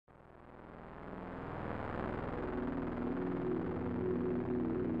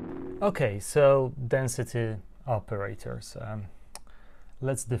Okay, so density operators.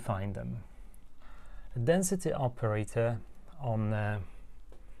 Let's define them. A density operator on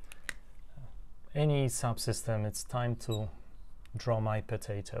any subsystem, it's time to draw my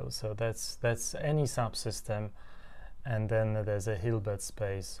potato. So that's any subsystem, and then there's a Hilbert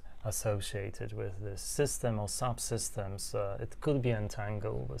space associated with this system or subsystems. It could be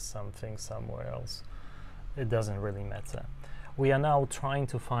entangled with something somewhere else. It doesn't really matter. We are now trying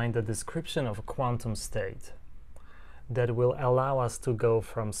to find a description of a quantum state that will allow us to go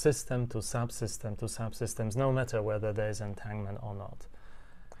from system to subsystems, no matter whether there is entanglement or not.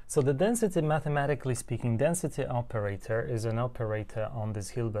 So the density, mathematically speaking, density operator is an operator on this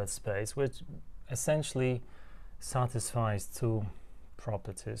Hilbert space, which essentially satisfies two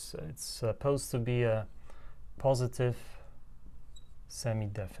properties. It's supposed to be a positive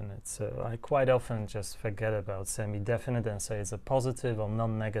semi-definite. So I quite often just forget about semi-definite and say it's a positive or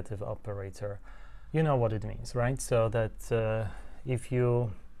non-negative operator. You know what it means, right? So that if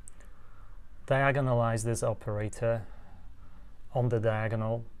you diagonalize this operator on the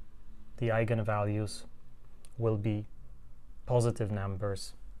diagonal, the eigenvalues will be positive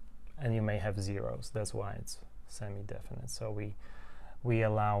numbers, and you may have zeros. That's why it's semi-definite. So we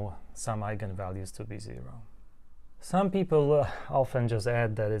allow some eigenvalues to be zero. Some people often just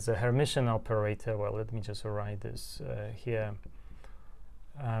add that it's a Hermitian operator. Well, let me just write this here.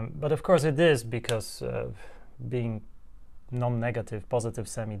 But of course it is, because being non-negative, positive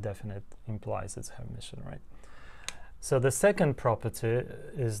semi-definite implies it's Hermitian, right? So the second property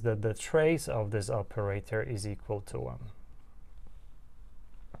is that the trace of this operator is equal to 1.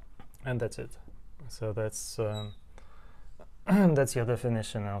 And that's it. So that's that's your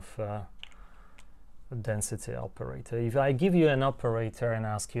definition of density operator. If I give you an operator and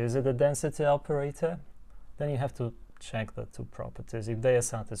ask you, is it a density operator? Then you have to check the two properties. If they are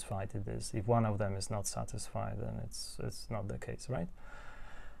satisfied, it is. If one of them is not satisfied, then it's not the case, right?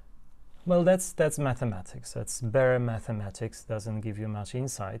 Well, that's mathematics. That's bare mathematics. Doesn't give you much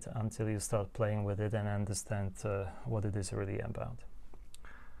insight until you start playing with it and understand what it is really about.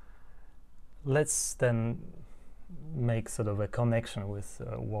 Let's then make sort of a connection with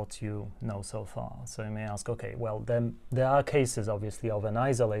what you know so far. So you may ask, okay, well, then there are cases, obviously, of an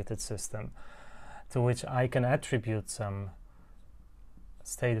isolated system to which I can attribute some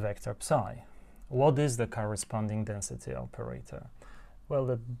state vector psi. What is the corresponding density operator? Well,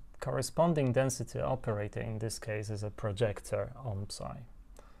 the corresponding density operator in this case is a projector on psi.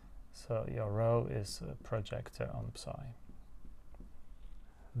 So your rho is a projector on psi.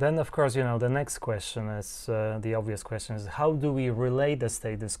 Then, of course, you know, the next question is, the obvious question is, how do we relate the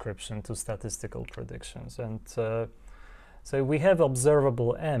state description to statistical predictions? And so we have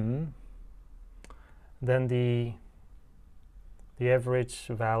observable M, then the average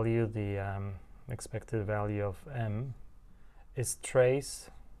value, the expected value of M, is trace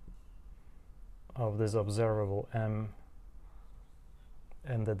of this observable M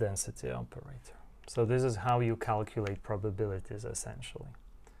and the density operator. So this is how you calculate probabilities, essentially.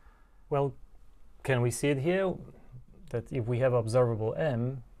 Well, can we see it here? That if we have observable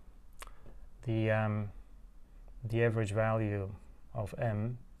M, the average value of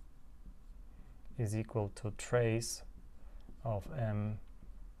M is equal to trace of M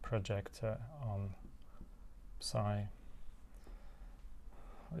projector on psi,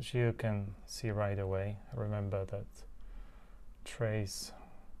 which you can see right away. Remember that trace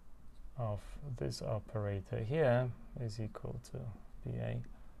of this operator here is equal to BA,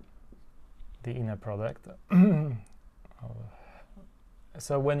 the inner product.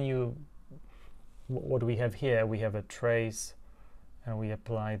 So when you, what we have here, we have a trace, and we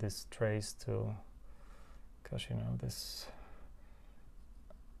apply this trace to, because you know this,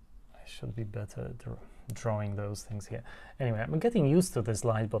 I should be better at drawing those things here. Anyway, I'm getting used to this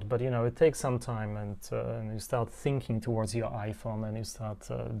lightboard, but you know, it takes some time, and you start thinking towards your iPhone, and you start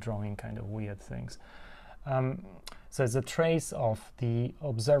drawing kind of weird things. So it's a trace of the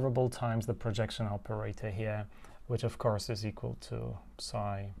observable times the projection operator here, which of course is equal to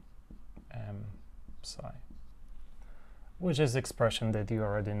psi m psi, which is expression that you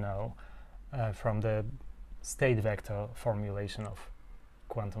already know from the state vector formulation of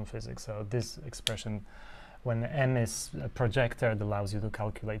quantum physics. So this expression, when m is a projector, it allows you to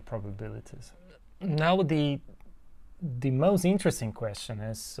calculate probabilities. Now the most interesting question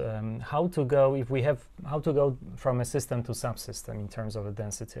is how to go from a system to subsystem in terms of a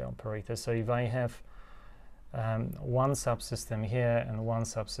density operator. So if I have one subsystem here and one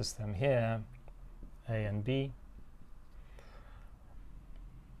subsystem here, A and B,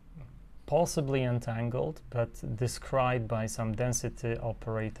 possibly entangled, but described by some density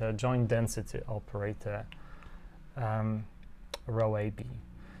operator, joint density operator, rho AB.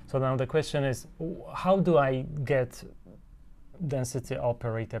 So now the question is, how do I get density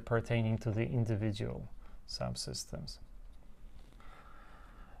operator pertaining to the individual subsystems?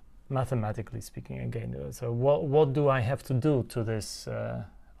 Mathematically speaking, again, so what do I have to do to this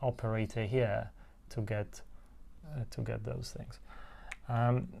operator here to get those things?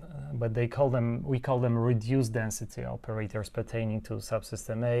 But we call them reduced density operators pertaining to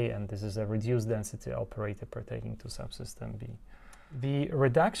subsystem A, and this is a reduced density operator pertaining to subsystem B. The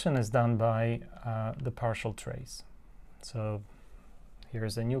reduction is done by the partial trace. So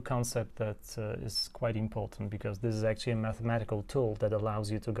here's a new concept that is quite important, because this is actually a mathematical tool that allows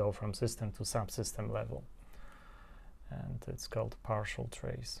you to go from system to subsystem level, and it's called partial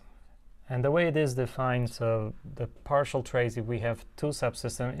trace. And the way it is defined, so the partial trace, if we have two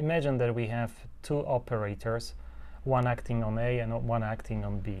subsystems, imagine that we have two operators, one acting on A and one acting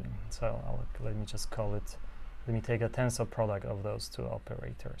on B. So let me just call it, let me take a tensor product of those two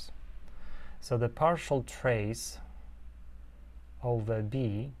operators. So the partial trace over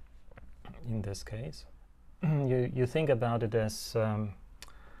B, in this case, you think about it as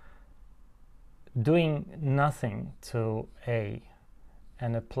doing nothing to A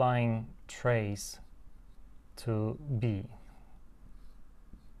and applying trace to B.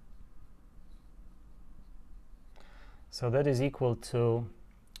 So that is equal to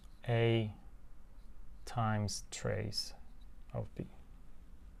A times trace of B.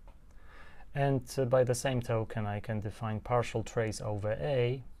 And by the same token, I can define partial trace over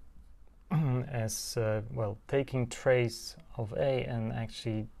A as, well, taking trace of A and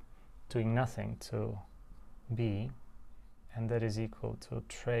actually doing nothing to B, and that is equal to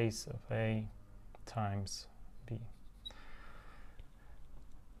trace of A times B.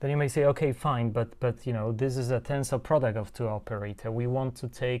 Then you may say, okay, fine, but you know, this is a tensor product of two operators. We want to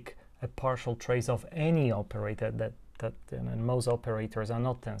take a partial trace of any operator and most operators are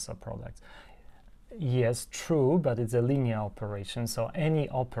not tensor products. Yes, true, but it's a linear operation, so any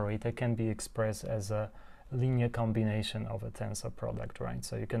operator can be expressed as a linear combination of a tensor product, right?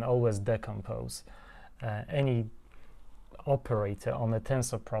 So you can always decompose any operator on a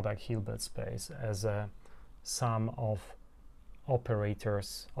tensor product Hilbert space as a sum of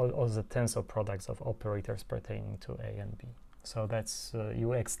operators, or the tensor products of operators pertaining to A and B. So that's,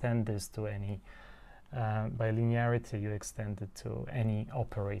 you extend this to any, by linearity, you extend it to any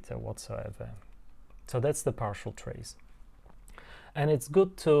operator whatsoever. So that's the partial trace. And it's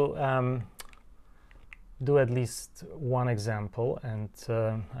good to do at least one example, and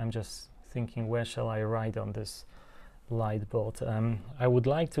I'm just thinking, where shall I write on this light board? I would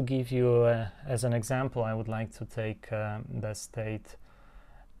like to give you, as an example, I would like to take the state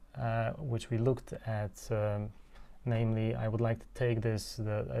which we looked at, namely, I would like to take this,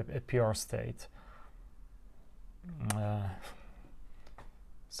 a pure state.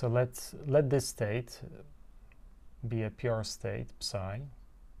 So let this state be a pure state, psi,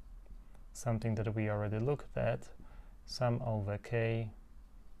 something that we already looked at, sum over k,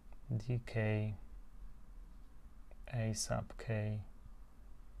 dk, a sub k,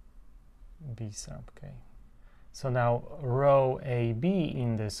 b sub k. So now rho AB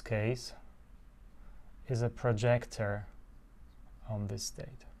in this case is a projector on this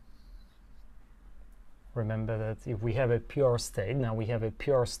state. Remember that if we have a pure state, now we have a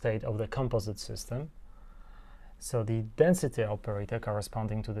pure state of the composite system. So the density operator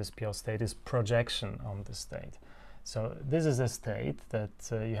corresponding to this pure state is projection on the state. So this is a state that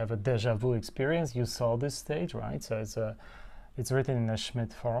you have a déjà vu experience. You saw this state, right? So it's written in a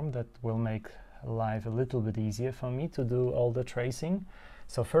Schmidt form that will make life a little bit easier for me to do all the tracing.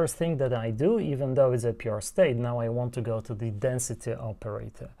 So first thing that I do, even though it's a pure state, now I want to go to the density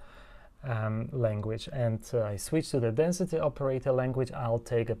operator language, and I switch to the density operator language. I'll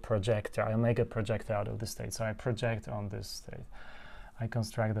take a projector. I'll make a projector out of the state. So I project on this state. I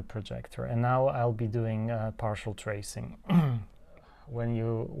construct the projector, and now I'll be doing partial tracing. When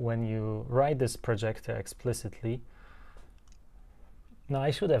you write this projector explicitly, now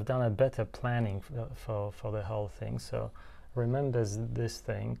I should have done a better planning for the whole thing. So remember this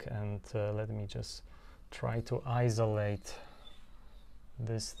thing, and let me just try to isolate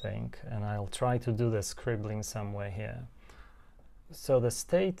this thing, and I'll try to do the scribbling somewhere here. So the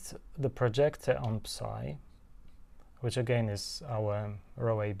state, the projector on psi, which again is our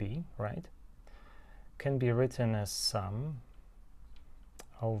rho AB, right, can be written as sum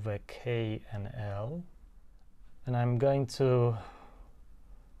over k and L. And I'm going to,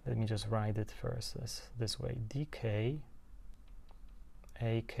 let me just write it first this way, dk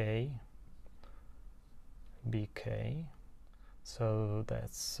ak bk. So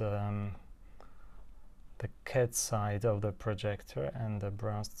that's the cat side of the projector and the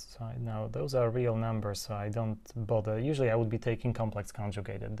brass side. Now those are real numbers, so I don't bother. Usually I would be taking complex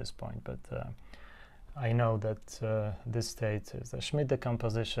conjugate at this point, but I know that this state is a Schmidt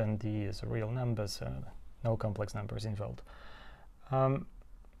decomposition, D is a real number, so no complex numbers involved. And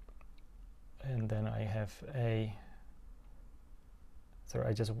then I have A. So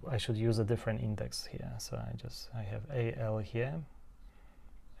I should use a different index here. So I have AL here,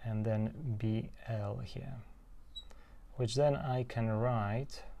 and then BL here, which then I can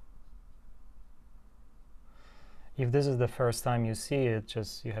write. If this is the first time you see it,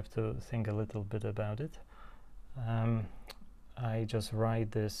 you have to think a little bit about it. I just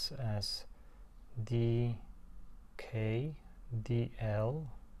write this as DK DL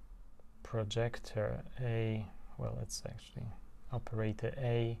projector A. Well, it's actually operator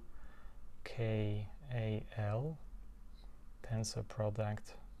A K A L tensor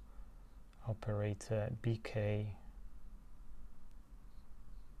product operator BK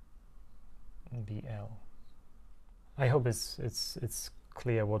BL. I hope it's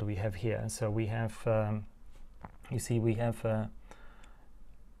clear what we have here. So we have you see we have a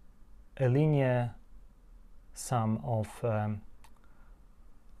linear sum of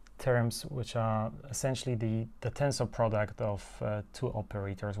terms which are essentially the tensor product of two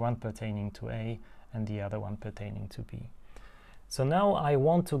operators, one pertaining to A and the other one pertaining to B. So now I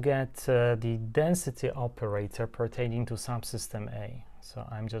want to get the density operator pertaining to subsystem A. So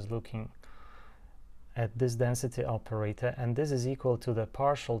I'm just looking at this density operator, and this is equal to the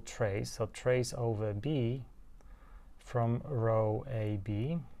partial trace, so trace over B from row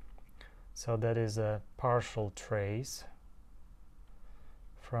AB. So that is a partial trace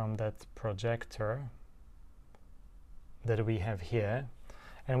from that projector that we have here.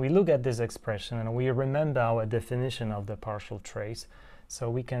 And we look at this expression and we remember our definition of the partial trace. So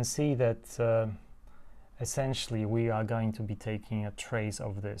we can see that essentially we are going to be taking a trace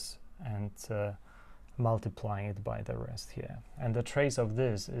of this and multiplying it by the rest here. And the trace of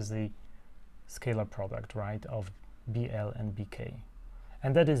this is the scalar product, right, of BL and BK.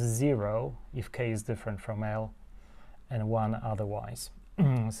 And that is 0 if K is different from L and 1 otherwise.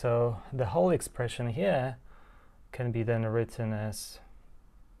 So the whole expression here can be then written as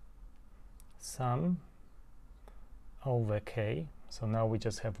sum over K. So now we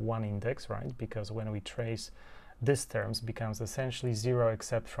just have one index, right? Because when we trace, this terms becomes essentially 0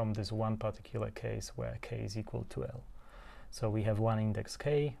 except from this one particular case where K is equal to L. So we have one index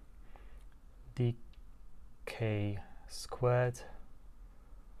K, dk squared,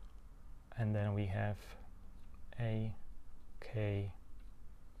 and then we have a k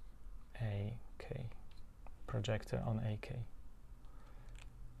projector on AK.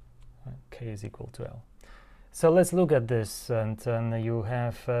 K is equal to L. So let's look at this, and you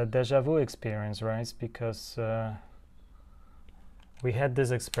have deja vu experience, right? Because we had this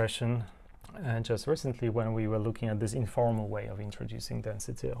expression just recently when we were looking at this informal way of introducing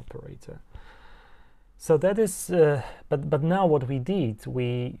density operator. So that is, but now what we did,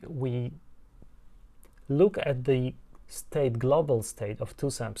 we look at the state, global state of two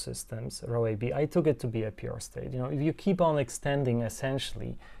subsystems, rho AB. I took it to be a pure state. You know, if you keep on extending,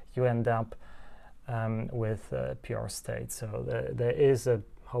 essentially, you end up with a pure state. So there is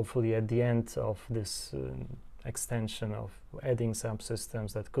hopefully at the end of this extension of adding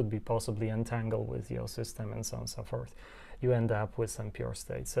subsystems that could be possibly entangled with your system and so on and so forth, you end up with some pure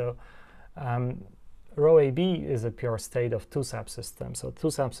state. So rho AB is a pure state of two subsystems. So two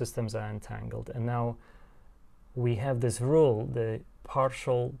subsystems are entangled, and now we have this rule, the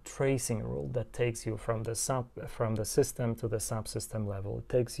partial tracing rule, that takes you from the system to the subsystem level. It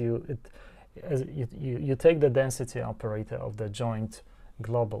takes you, you take the density operator of the joint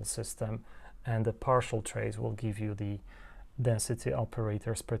global system, and the partial trace will give you the density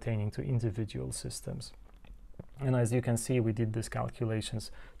operators pertaining to individual systems. And as you can see, we did these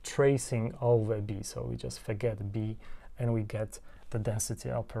calculations tracing over B, so we just forget B and we get the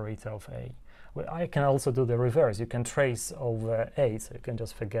density operator of A. Well, I can also do the reverse. You can trace over A, so you can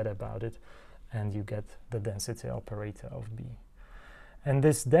just forget about it, and you get the density operator of B. And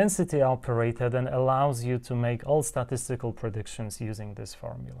this density operator then allows you to make all statistical predictions using this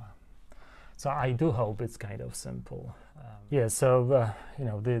formula. So I do hope it's kind of simple. Yeah, so you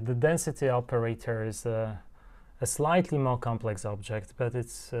know, the density operator is a slightly more complex object, but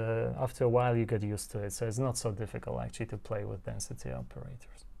it's after a while you get used to it, so it's not so difficult actually to play with density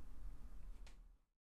operators.